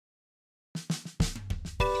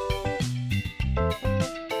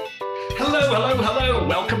Hello.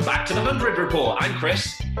 Welcome back to the 100 Report. I'm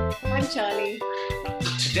Chris. I'm Charlie.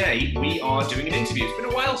 Today we are doing an interview. It's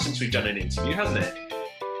been a while since we've done an interview, hasn't it?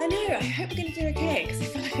 I know, I hope we're going to do okay, because I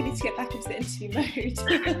feel like I need to get back into the interview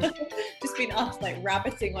mode. Just been us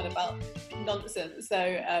rabbiting on about nonsense.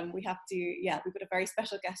 So we've got a very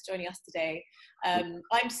special guest joining us today.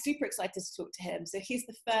 I'm super excited to talk to him. So he's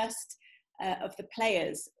the first of the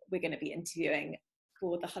players we're going to be interviewing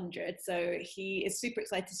for the 100. So he is super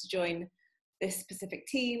excited to join this specific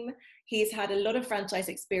team. He's had a lot of franchise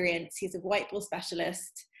experience. He's a white ball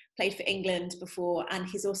specialist, played for England before, and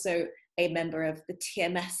he's also a member of the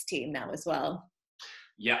TMS team now as well.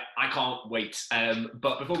 Yeah, I can't wait.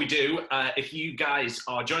 But before we do, if you guys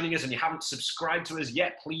are joining us and you haven't subscribed to us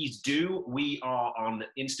yet, please do. We are on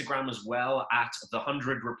Instagram as well at The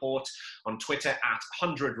 100 Report, on Twitter at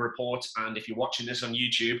 100 Report, and if you're watching this on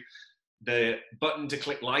YouTube, the button to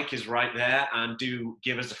click like is right there, and do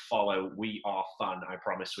give us a follow. We are fun, I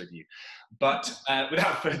promise with you. But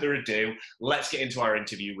without further ado, let's get into our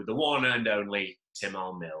interview with the one and only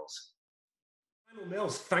Tymal Mills. Tymal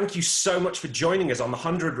Mills, thank you so much for joining us on the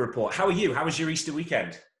 100 Report. How are you? How was your Easter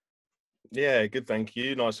weekend? Yeah, good, thank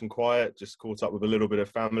you. Nice and quiet. Just caught up with a little bit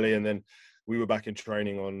of family, and then we were back in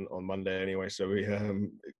training on Monday anyway. So we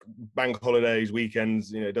bank holidays,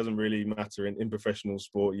 weekends, it doesn't really matter in professional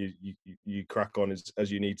sport. You crack on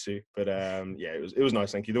as you need to. But it was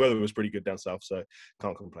nice, thank you. The weather was pretty good down south, so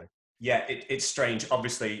can't complain. Yeah, it's strange.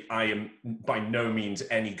 Obviously, I am by no means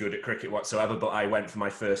any good at cricket whatsoever, but I went for my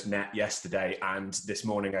first net yesterday, and this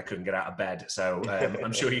morning I couldn't get out of bed. So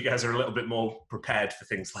I'm sure you guys are a little bit more prepared for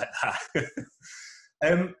things like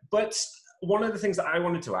that. But one of the things that I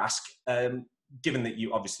wanted to ask, given that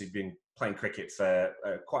you obviously been playing cricket for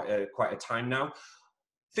quite a time now,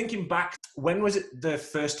 thinking back, when was it the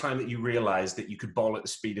first time that you realised that you could bowl at the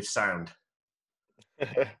speed of sound?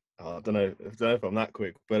 I don't know if I'm that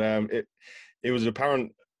quick, but it was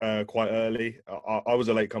apparent quite early. I was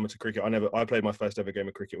a late comer to cricket. I played my first ever game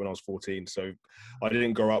of cricket when I was 14, so I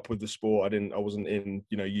didn't grow up with the sport. I wasn't in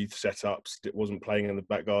youth setups. It wasn't playing in the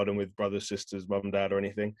back garden with brothers, sisters, mum, dad, or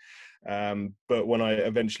anything. But when I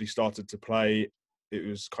eventually started to play, it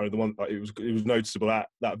was kind of the one. It was noticeable at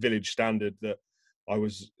that village standard that I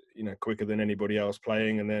was quicker than anybody else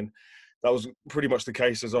playing, and then that was pretty much the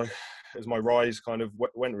case as my rise kind of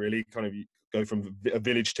went, really. Kind of go from a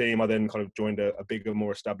village team. I then kind of joined a bigger,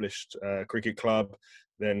 more established cricket club.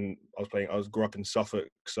 Then I grew up in Suffolk,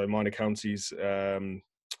 so minor counties,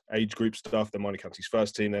 age group stuff, then minor counties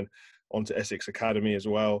first team, then on to Essex Academy as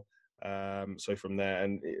well. So from there,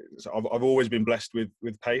 and so I've always been blessed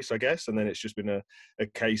with pace, I guess, and then it's just been a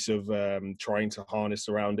case of trying to harness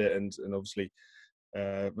around it and obviously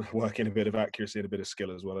working a bit of accuracy and a bit of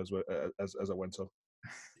skill as well as I went on.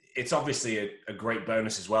 It's obviously a great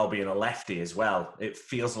bonus as well, being a lefty as well. It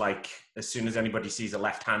feels like as soon as anybody sees a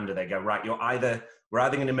left-hander, they go, right, we're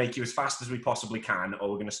either going to make you as fast as we possibly can, or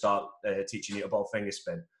we're going to start teaching you to bowl finger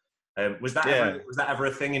spin. Was that ever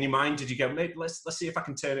a thing in your mind? Did you go, maybe let's see if I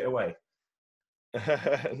can turn it away?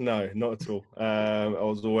 No, not at all. I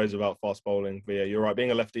was always about fast bowling. But yeah, you're right.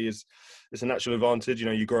 Being a lefty it's a natural advantage.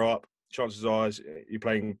 You grow up, chances are you're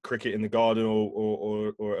playing cricket in the garden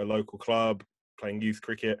or a local club, playing youth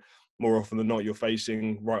cricket. More often than not, you're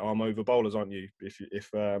facing right arm over bowlers, aren't you? If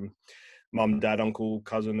mum, dad, uncle,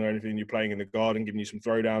 cousin or anything, you're playing in the garden, giving you some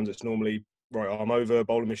throwdowns, it's normally right arm over,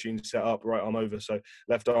 bowling machine set up, right arm over. So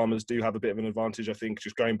left armers do have a bit of an advantage, I think,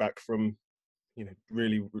 just going back from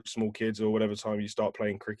really small kids or whatever time you start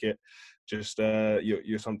playing cricket. Just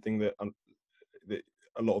you're something that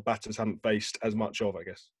a lot of batters haven't faced as much of, I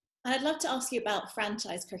guess. And I'd love to ask you about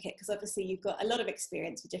franchise cricket, because obviously you've got a lot of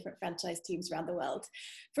experience with different franchise teams around the world.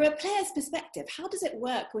 From a player's perspective, how does it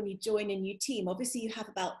work when you join a new team? Obviously you have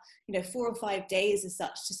about 4 or 5 days as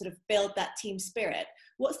such to sort of build that team spirit.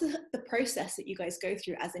 What's the process that you guys go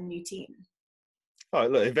through as a new team? Oh,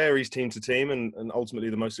 look, it varies team to team, and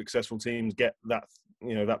ultimately the most successful teams get that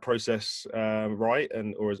that process right,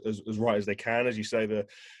 or as right as they can. As you say, the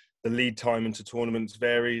lead time into tournaments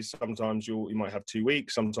varies. Sometimes you might have 2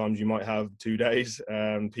 weeks. Sometimes you might have 2 days.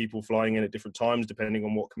 People flying in at different times depending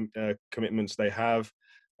on what commitments they have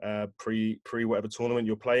pre whatever tournament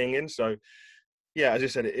you're playing in. So yeah, as I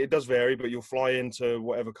said, it does vary, but you'll fly into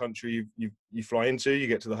whatever country you fly into. You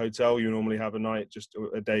get to the hotel. You normally have a night, just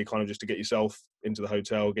a day, kind of just to get yourself into the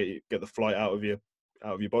hotel, get the flight out of your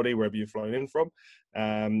body wherever you're flying in from.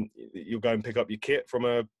 You'll go and pick up your kit from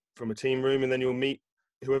a team room, and then you'll meet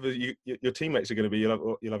whoever your teammates are going to be.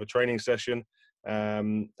 You'll have a training session.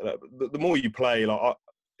 The more you play,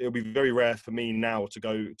 it'll be very rare for me now to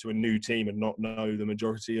go to a new team and not know the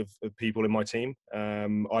majority of people in my team,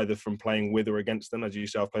 either from playing with or against them. As you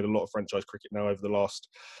say, I've played a lot of franchise cricket now over the last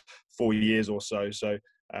 4 years or so. So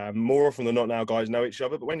more often than not now, guys know each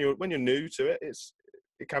other. But when you're new to it,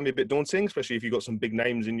 it can be a bit daunting, especially if you've got some big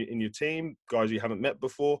names in your team, guys you haven't met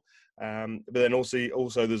before. But then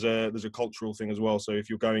also there's a cultural thing as well. So if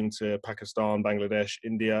you're going to Pakistan, Bangladesh,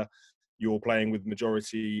 India, you're playing with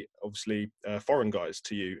majority, obviously, foreign guys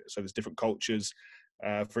to you. So there's different cultures.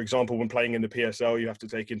 For example, when playing in the PSL, you have to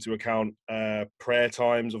take into account prayer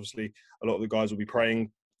times. Obviously, a lot of the guys will be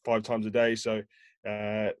praying 5 times a day. So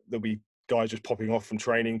there'll be guys just popping off from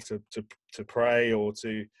training to pray or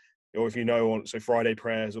if you know, so Friday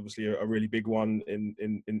prayer is obviously a really big one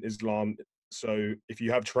in Islam. So if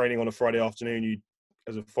you have training on a Friday afternoon,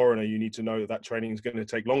 as a foreigner, you need to know that training is going to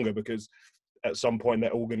take longer, because at some point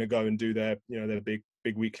they're all going to go and do their big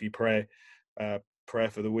weekly prayer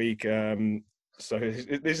for the week. So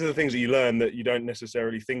these are the things that you learn that you don't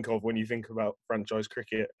necessarily think of when you think about franchise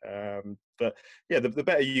cricket. But yeah, the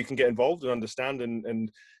better you can get involved and understand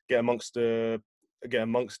and get amongst your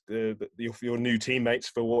new teammates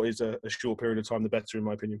for what is a short period of time, the better, in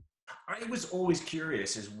my opinion. I was always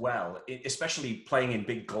curious as well, especially playing in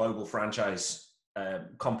big global franchise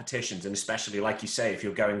competitions, and especially, like you say, if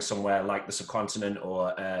you're going somewhere like the subcontinent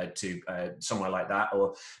or to somewhere like that,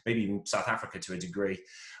 or maybe even South Africa to a degree,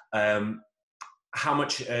 how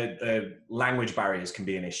much language barriers can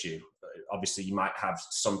be an issue. Obviously, you might have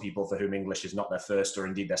some people for whom English is not their first or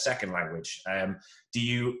indeed their second language. Do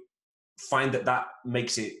you find that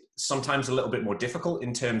makes it sometimes a little bit more difficult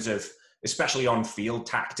in terms of, especially on field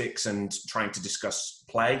tactics and trying to discuss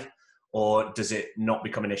play, or does it not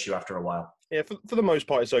become an issue after a while? Yeah, for the most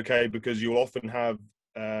part, it's okay, because you'll often have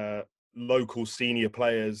local senior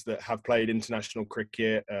players that have played international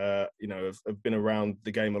cricket, have been around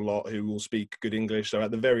the game a lot, who will speak good English. So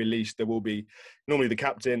at the very least, there will be normally the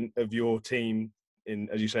captain of your team,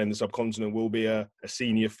 as you say, in the subcontinent, will be a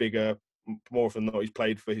senior figure. More often than not, he's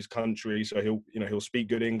played for his country, so he'll speak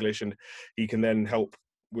good English, and he can then help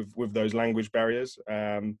with those language barriers.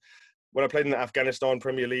 When I played in the Afghanistan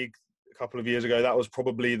Premier League a couple of years ago, that was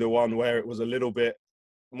probably the one where it was a little bit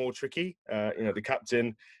more tricky. The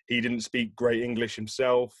captain, he didn't speak great English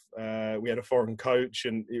himself. We had a foreign coach,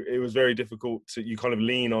 and it was very difficult you kind of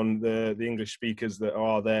lean on the English speakers that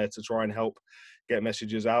are there to try and help get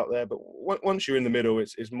messages out there. But once you're in the middle,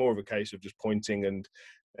 it's more of a case of just pointing and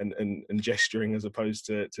gesturing, as opposed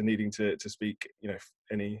to needing to speak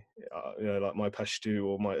any like my Pashto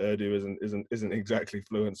or my Urdu isn't exactly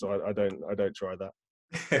fluent, so I don't try that.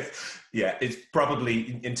 Yeah, it's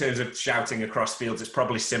probably, in terms of shouting across fields, it's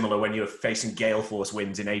probably similar when you're facing gale force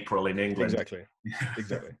winds in April in England. Exactly.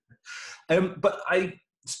 But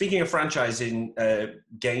speaking of franchising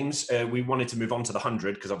games, we wanted to move on to the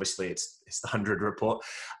 100, because obviously it's the 100 report.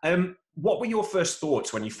 What were your first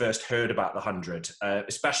thoughts when you first heard about the 100,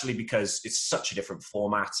 especially because it's such a different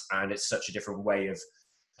format and it's such a different way of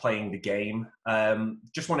playing the game?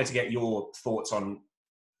 Just wanted to get your thoughts on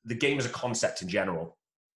the game as a concept in general.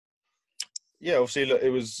 Yeah, obviously, look,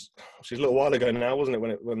 it was a little while ago now, wasn't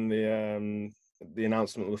it? When the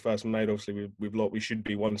announcement was first made. Obviously, we should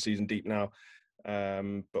be 1 season deep now,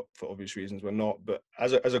 but for obvious reasons we're not. But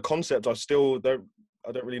as a concept, I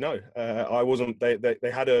don't really know. I wasn't.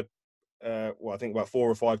 They had I think about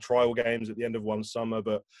 4 or 5 trial games at the end of one summer,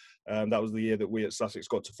 but that was the year that we at Sussex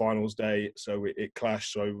got to finals day, so it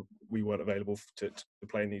clashed. So we weren't available to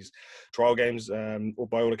play in these trial games. Or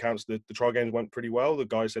by all accounts, the trial games went pretty well. The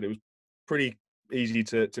guys said it was pretty easy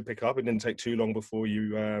to pick up. It didn't take too long before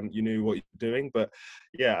you knew what you were doing. But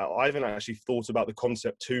yeah, I haven't actually thought about the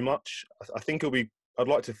concept too much. I think I'd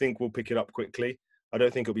like to think we'll pick it up quickly. I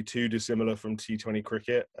don't think it'll be too dissimilar from T20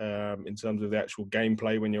 cricket in terms of the actual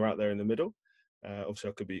gameplay when you're out there in the middle.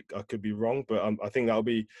 Obviously, I could be wrong, but I think that'll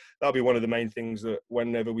be one of the main things, that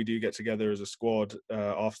whenever we do get together as a squad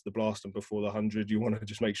after the blast and before the 100, you want to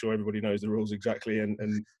just make sure everybody knows the rules exactly, and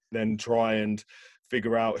then try and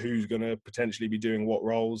figure out who's going to potentially be doing what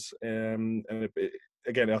roles. Again,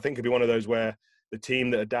 I think it'll be one of those where the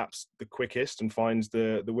team that adapts the quickest and finds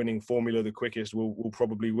the winning formula the quickest will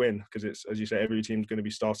probably win, because it's, as you say, every team's going to be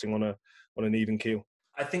starting on an even keel.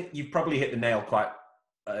 I think you've probably hit the nail quite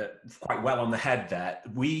well on the head there.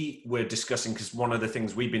 We were discussing, because one of the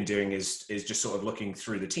things we've been doing is just sort of looking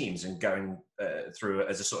through the teams and going through it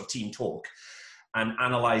as a sort of team talk and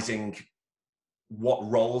analysing what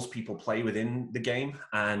roles people play within the game.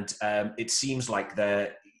 And it seems like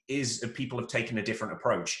people have taken a different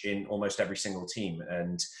approach in almost every single team.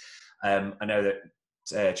 And I know that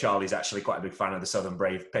Charlie's actually quite a big fan of the Southern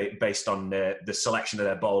Brave based on the selection of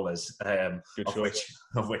their bowlers, of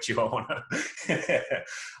which you are one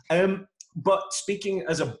of. But speaking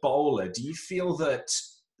as a bowler, do you feel that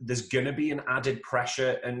there's going to be an added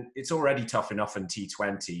pressure? And it's already tough enough in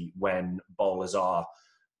T20 when bowlers are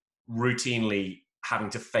routinely having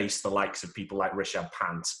to face the likes of people like Rishabh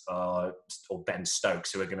Pant or Ben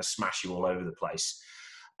Stokes, who are going to smash you all over the place.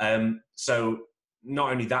 So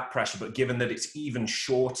not only that pressure, but given that it's even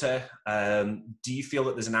shorter, do you feel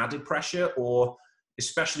that there's an added pressure, or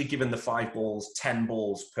especially given the 5 balls, 10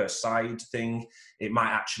 balls per side thing, it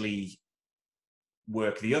might actually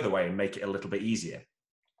work the other way and make it a little bit easier?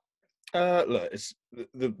 Look, it's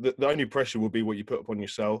the only pressure will be what you put upon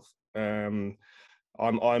yourself. I'm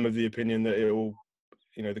of the opinion that it will,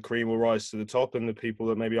 the cream will rise to the top, and the people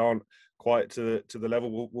that maybe aren't quite to the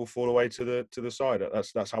level will fall away to the side.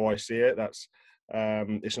 That's how I see it.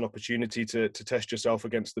 It's an opportunity to test yourself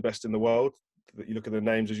against the best in the world. You look at the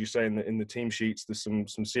names, as you say, in the team sheets, there's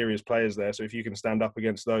some serious players there. So if you can stand up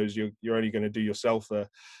against those, you're only going to do yourself a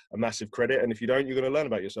massive credit. And if you don't, you're going to learn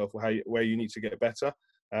about yourself, where you need to get better.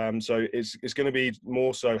 So it's going to be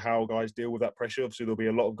more so how guys deal with that pressure. Obviously, there'll be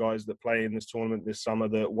a lot of guys that play in this tournament this summer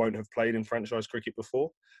that won't have played in franchise cricket before.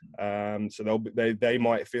 So they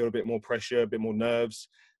might feel a bit more pressure, a bit more nerves,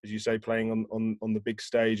 as you say, playing on the big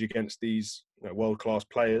stage against these world-class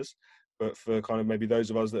players. But for kind of maybe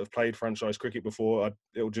those of us that have played franchise cricket before,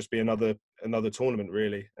 it'll just be another tournament,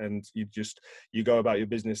 really. And you go about your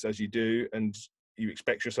business as you do, and you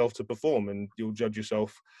expect yourself to perform, and you'll judge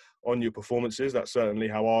yourself on your performances. That's certainly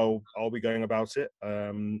how I'll be going about it.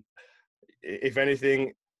 If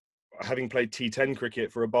anything, having played T10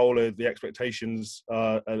 cricket, for a bowler, the expectations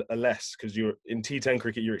are less, because you're in T10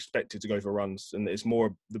 cricket, you're expected to go for runs, and it's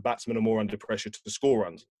more, the batsmen are more under pressure to score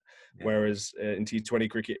runs. Yeah. Whereas in T20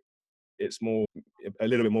 cricket, it's a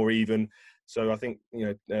little bit more even. So I think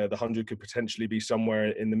the 100 could potentially be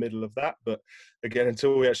somewhere in the middle of that. But again,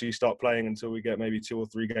 until we actually start playing, until we get maybe 2 or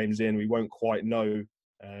 3 games in, we won't quite know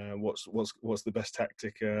what's the best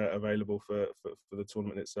tactic available for the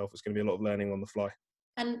tournament itself. It's going to be a lot of learning on the fly.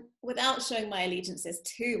 And without showing my allegiances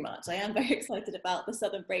too much, I am very excited about the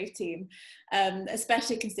Southern Brave team,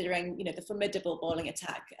 especially considering the formidable bowling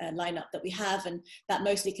attack lineup that we have, and that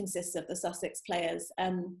mostly consists of the Sussex players.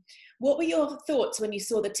 What were your thoughts when you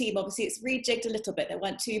saw the team? Obviously, it's rejigged a little bit. There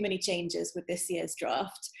weren't too many changes with this year's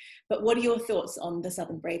draft. But what are your thoughts on the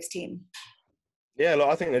Southern Braves team? Yeah, look,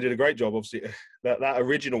 I think they did a great job. Obviously, that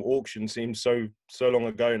original auction seems so long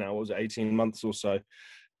ago now. What was it, 18 months or so?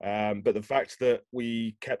 But the fact that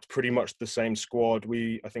we kept pretty much the same squad,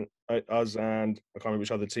 I think us and I can't remember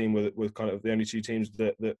which other team were kind of the only 2 teams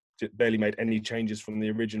that barely made any changes from the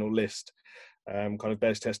original list. Kind of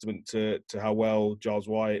bears testament to how well Giles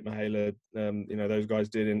White, Mahela, those guys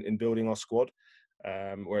did in building our squad.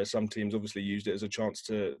 Whereas some teams obviously used it as a chance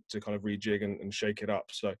to kind of rejig and shake it up.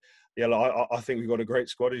 So yeah, I think we've got a great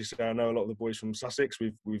squad. As you say, I know a lot of the boys from Sussex.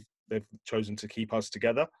 They've chosen to keep us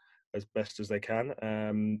together as best as they can.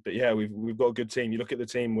 But yeah, we've got a good team. You look at the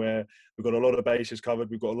team where we've got a lot of bases covered.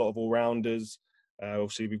 We've got a lot of all-rounders.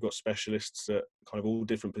 Obviously, we've got specialists at kind of all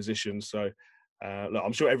different positions. So look,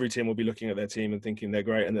 I'm sure every team will be looking at their team and thinking they're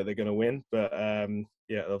great and that they're going to win. But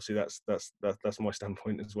yeah, obviously that's my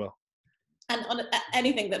standpoint as well. And on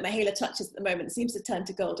anything that Mahela touches at the moment seems to turn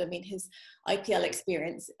to gold. I mean, his IPL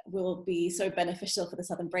experience will be so beneficial for the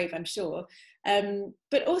Southern Brave, I'm sure.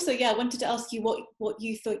 But also, I wanted to ask you what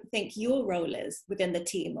you think your role is within the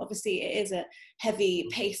team. Obviously, it is a heavy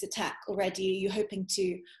pace attack already. Are you hoping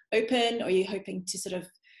to open, or are you hoping to sort of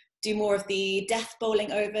do more of the death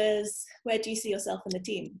bowling overs? Where do you see yourself in the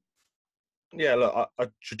team? Yeah, look,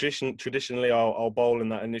 traditionally I'll bowl in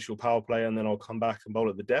that initial power play, and then I'll come back and bowl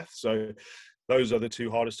at the death. So those are the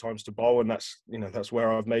 2 hardest times to bowl, and that's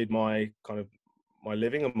where I've made my kind of my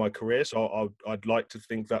living and my career. So I'd like to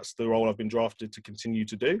think that's the role I've been drafted to continue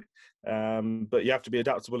to do. But you have to be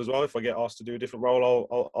adaptable as well. If I get asked to do a different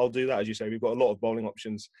role, I'll do that. As you say, we've got a lot of bowling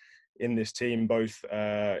options in this team, both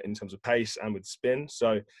in terms of pace and with spin.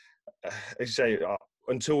 So as you say,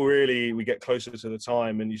 until really we get closer to the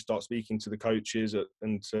time and you start speaking to the coaches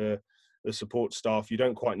and to the support staff, you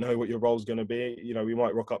don't quite know what your role's going to be. We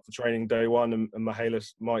might rock up for training day one, and Mahela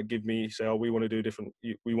might say, "Oh, we want you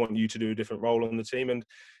to do a different role on the team," and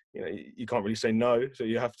you can't really say no. So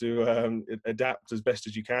you have to adapt as best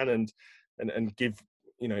as you can and give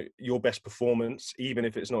your best performance, even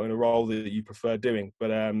if it's not in a role that you prefer doing.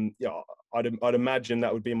 But I'd imagine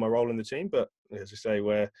that would be my role in the team. But as I say,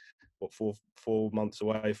 we're 4 months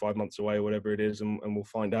away, 5 months away, whatever it is, and we'll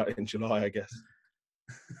find out in July, I guess.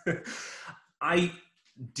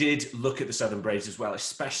 did look at the Southern Braves as well,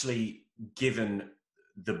 especially given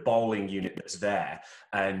the bowling unit that's there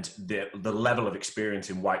and the level of experience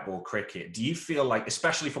in white ball cricket. Do you feel like,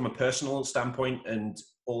 especially from a personal standpoint and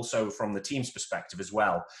also from the team's perspective as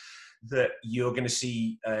well, that you're going to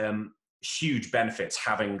see huge benefits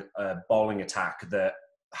having a bowling attack that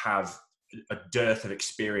have a dearth of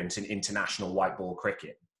experience in international white ball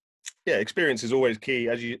cricket? Yeah, experience is always key.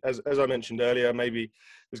 As I mentioned earlier, maybe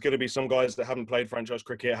there's going to be some guys that haven't played franchise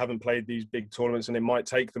cricket, haven't played these big tournaments, and it might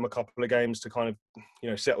take them a couple of games to kind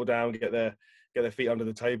of, settle down, get their feet under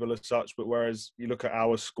the table as such. But whereas you look at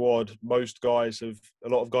our squad, a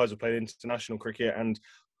lot of guys have played international cricket and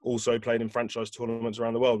also played in franchise tournaments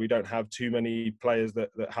around the world. We don't have too many players that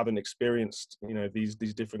haven't experienced, these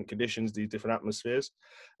different conditions, these different atmospheres.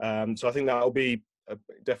 So I think that'll be a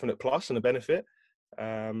definite plus and a benefit.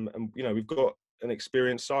 And we've got an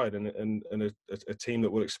experienced side and a team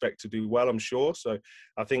that will expect to do well, I'm sure. So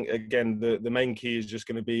I think, again, the main key is just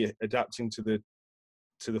going to be adapting to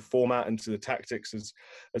the format and to the tactics as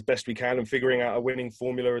best we can, and figuring out a winning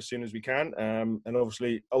formula as soon as we can. And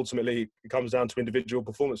obviously, ultimately, it comes down to individual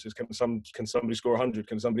performances. Can somebody score 100?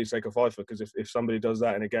 Can somebody take a fifer? Because if somebody does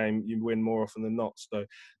that in a game, you win more often than not. So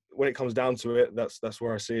when it comes down to it, that's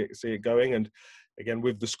where I see it going. And again,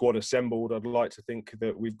 with the squad assembled, I'd like to think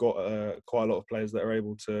that we've got quite a lot of players that are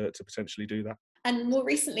able to potentially do that. And more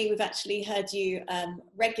recently, we've actually heard you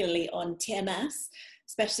regularly on TMS,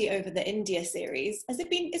 especially over the India series. Is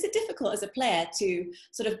it difficult as a player to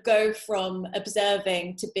sort of go from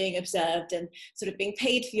observing to being observed, and sort of being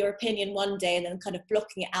paid for your opinion one day and then kind of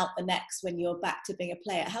blocking it out the next when you're back to being a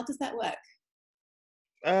player? How does that work?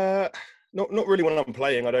 Not really when I'm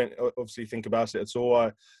playing. I don't obviously think about it at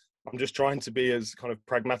all. I'm just trying to be as kind of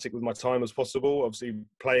pragmatic with my time as possible. Obviously,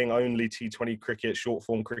 playing only T20 cricket, short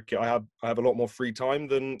form cricket, I have a lot more free time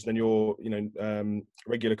than your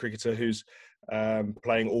regular cricketer who's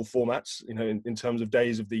playing all formats. In terms of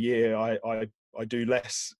days of the year, I do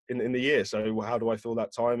less in the year. So how do I fill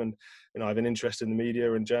that time? And I have an interest in the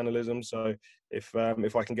media and journalism. So if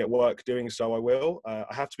I can get work doing so, I will. I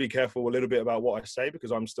have to be careful a little bit about what I say,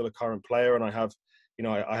 because I'm still a current player and I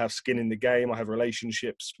have skin in the game. I have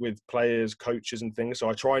relationships with players, coaches, and things. So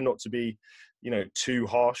I try not to be, too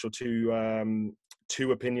harsh or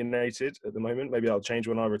too opinionated at the moment. Maybe that'll change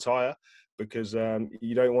when I retire, because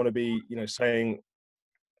you don't want to be, saying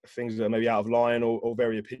things that are maybe out of line or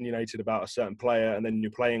very opinionated about a certain player, and then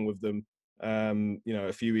you're playing with them,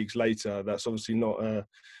 a few weeks later. That's obviously not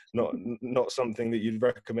something that you'd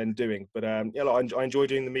recommend doing. But I enjoy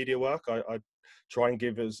doing the media work. I try and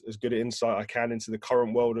give as good an insight I can into the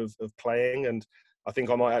current world of playing, and I think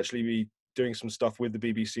I might actually be doing some stuff with the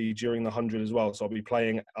BBC during the 100 as well. So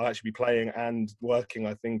I'll actually be playing and working,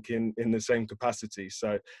 I think, in the same capacity.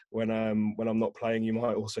 So when I'm not playing, you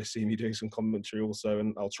might also see me doing some commentary also,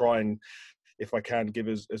 and I'll try and, if I can, give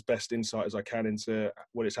as best insight as I can into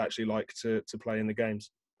what it's actually like to play in the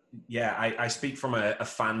games. Yeah, I speak from a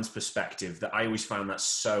fan's perspective, that I always found that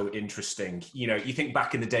so interesting. You think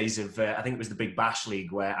back in the days of, I think it was the Big Bash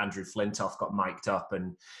League, where Andrew Flintoff got mic'd up,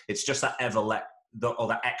 and it's just that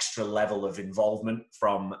that extra level of involvement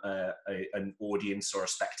from an audience or a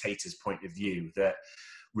spectator's point of view that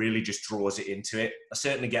really just draws it into it. I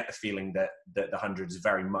certainly get the feeling that the 100 is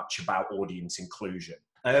very much about audience inclusion.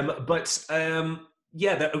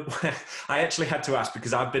 Yeah, I actually had to ask,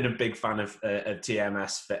 because I've been a big fan of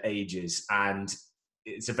TMS for ages, and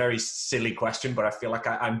it's a very silly question, but I feel like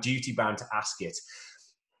I'm duty bound to ask it.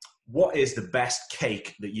 What is the best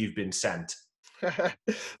cake that you've been sent?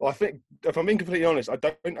 Well, I think, if I'm being completely honest, I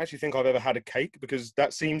don't actually think I've ever had a cake, because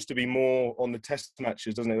that seems to be more on the test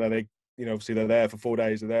matches, doesn't it? Where they, obviously they're there for 4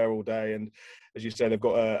 days, they're there all day, and as you say, they've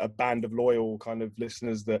got a band of loyal kind of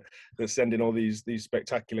listeners that send in all these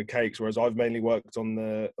spectacular cakes. Whereas I've mainly worked on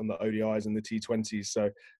the ODIs and the T20s, so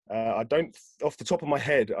I don't, off the top of my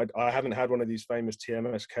head, I haven't had one of these famous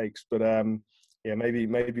TMS cakes. But yeah, maybe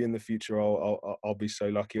in the future I'll be so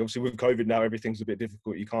lucky. Obviously, with COVID now, everything's a bit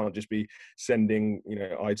difficult. You can't just be sending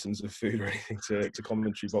items of food or anything to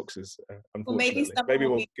commentary boxes. Or maybe someone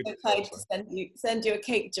will be so kind to send you a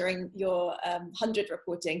cake during your 100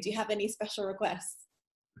 reporting. Do you have any special requests?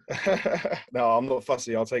 No, I'm not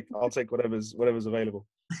fussy. I'll take whatever's available.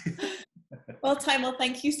 Well, Taimur,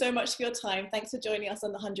 thank you so much for your time. Thanks for joining us on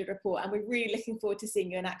the 100 Report, and we're really looking forward to seeing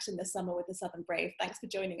you in action this summer with the Southern Brave. Thanks for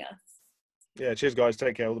joining us. Yeah, cheers guys,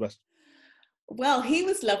 take care, all the best. Well, he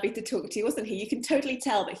was lovely to talk to, wasn't he? You can totally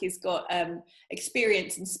tell that he's got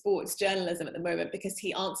experience in sports journalism at the moment, because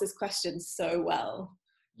he answers questions so well.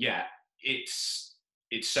 Yeah, it's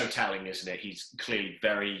so telling, isn't it? He's clearly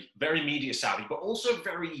very, very media savvy, but also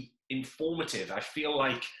very informative. I feel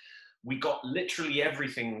like we got literally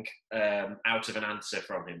everything out of an answer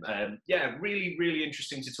from him. Yeah, really, really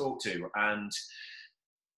interesting to talk to, and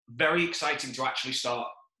very exciting to actually start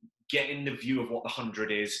getting the view of what the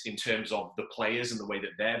 100 is in terms of the players and the way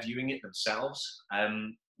that they're viewing it themselves.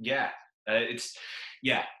 It's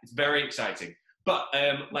very exciting. But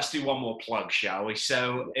let's do one more plug, shall we?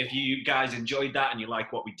 So if you guys enjoyed that and you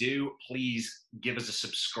like what we do, please give us a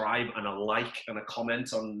subscribe and a like and a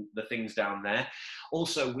comment on the things down there.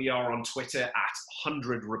 Also, we are on Twitter at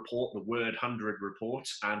 100 Report, the word 100 Report,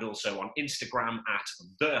 and also on Instagram at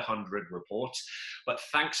the 100 Report. But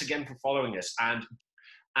thanks again for following us,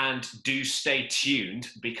 and do stay tuned,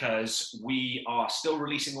 because we are still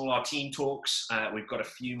releasing all our team talks. We've got a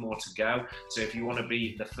few more to go. So if you want to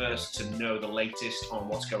be the first to know the latest on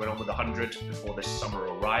what's going on with the 100 before this summer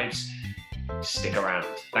arrives, stick around.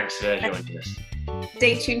 Thanks for joining us.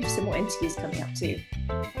 Stay tuned for some more interviews coming up too.